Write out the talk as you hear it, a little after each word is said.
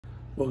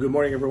Well, good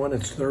morning, everyone.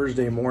 It's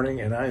Thursday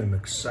morning, and I am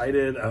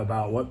excited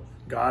about what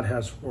God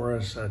has for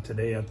us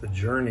today at the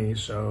Journey.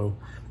 So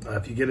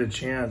if you get a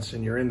chance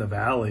and you're in the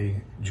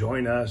Valley,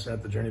 join us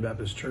at the Journey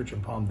Baptist Church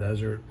in Palm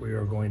Desert. We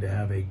are going to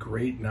have a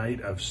great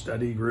night of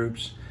study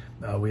groups.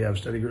 We have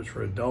study groups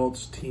for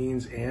adults,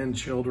 teens, and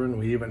children.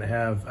 We even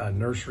have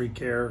nursery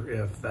care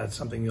if that's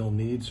something you'll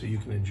need so you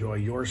can enjoy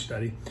your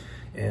study.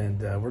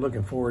 And we're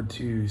looking forward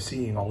to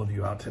seeing all of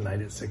you out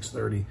tonight at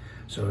 6:30.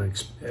 So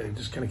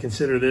just kind of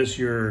consider this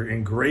your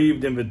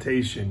engraved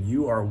invitation.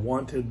 You are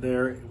wanted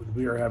there.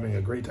 We are having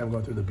a great time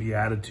going through the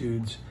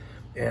Beatitudes.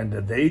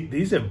 And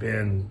these have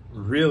been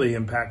really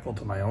impactful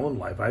to my own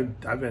life.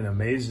 I've been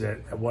amazed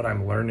at what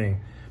I'm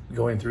learning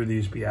going through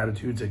these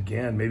Beatitudes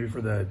again, maybe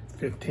for the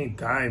 15th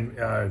time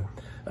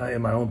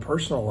in my own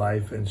personal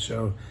life. And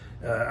so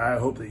I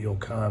hope that you'll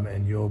come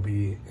and you'll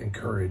be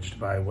encouraged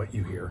by what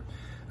you hear.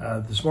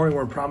 This morning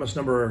we're in promise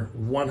number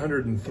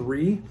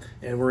 103,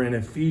 and we're in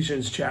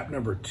Ephesians chapter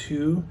number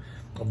 2,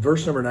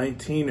 verse number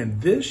 19,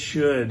 and this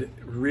should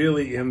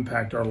really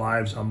impact our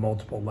lives on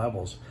multiple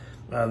levels.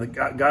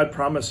 God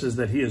promises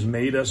that he has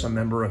made us a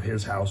member of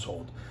his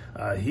household.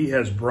 He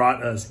has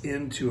brought us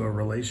into a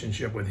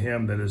relationship with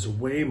him that is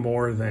way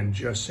more than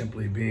just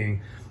simply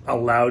being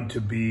allowed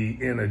to be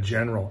in a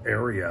general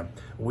area.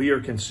 We are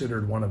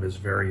considered one of his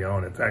very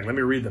own. In fact, let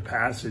me read the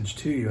passage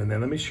to you, and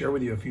then let me share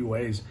with you a few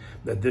ways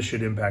that this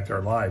should impact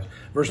our lives.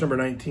 Verse number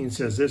 19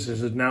 says this, it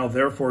says, "Now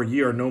therefore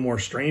ye are no more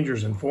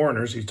strangers and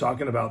foreigners." He's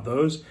talking about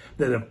those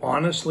that have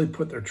honestly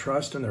put their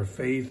trust and their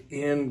faith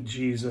in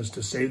Jesus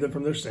to save them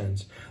from their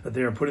sins, that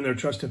they are putting their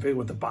trust and faith in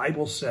what the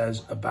Bible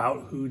says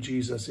about who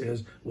Jesus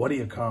is, what he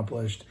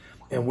accomplished,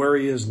 and where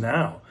he is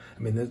now.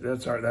 I mean,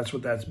 that's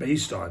what that's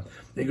based on.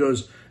 It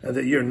goes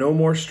that you're no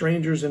more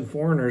strangers and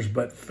foreigners,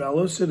 but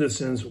fellow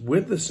citizens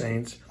with the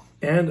saints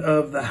and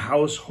of the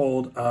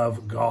household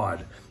of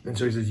God. And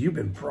so he says, you've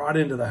been brought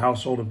into the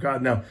household of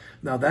God.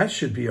 Now that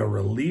should be a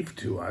relief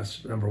to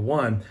us, number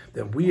one,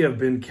 that we have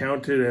been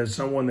counted as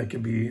someone that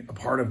can be a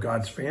part of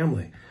God's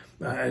family.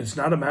 It's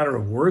not a matter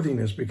of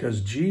worthiness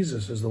because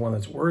Jesus is the one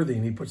that's worthy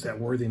and he puts that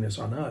worthiness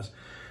on us.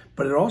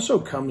 But it also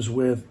comes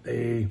with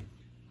a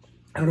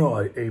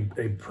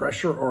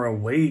pressure or a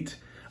weight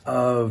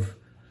of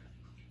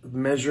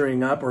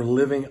measuring up or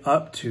living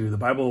up to. The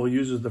Bible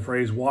uses the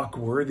phrase walk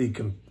worthy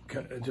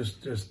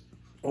just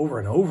over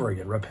and over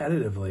again,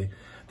 repetitively,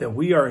 that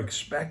we are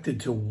expected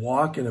to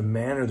walk in a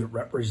manner that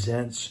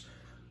represents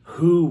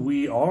who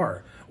we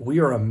are. We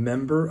are a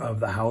member of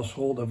the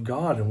household of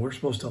God, and we're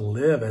supposed to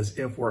live as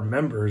if we're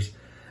members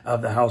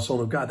of the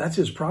household of God. That's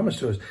his promise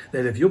to us,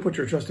 that if you'll put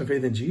your trust and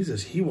faith in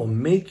Jesus, he will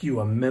make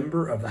you a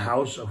member of the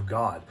house of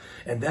God.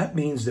 And that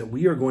means that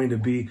we are going to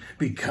be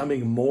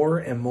becoming more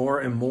and more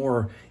and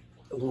more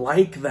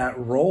like that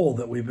role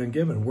that we've been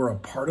given. We're a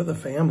part of the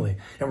family,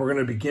 and we're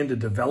going to begin to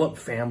develop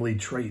family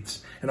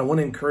traits. And I want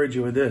to encourage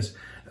you with this.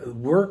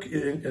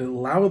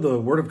 Allow the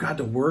Word of God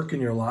to work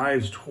in your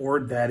lives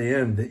toward that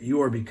end, that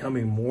you are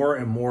becoming more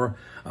and more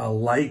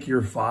like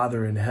your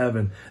Father in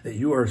heaven, that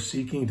you are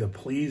seeking to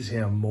please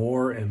him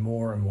more and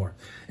more and more.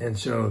 And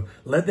so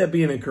let that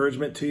be an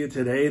encouragement to you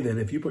today, that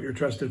if you put your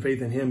trust and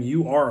faith in him,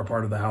 you are a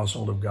part of the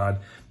household of God.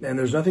 And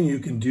there's nothing you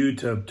can do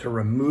to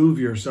remove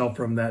yourself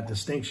from that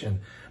distinction,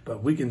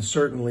 but we can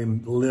certainly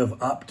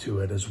live up to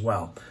it as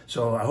well.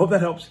 So I hope that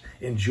helps.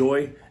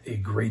 Enjoy a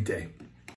great day.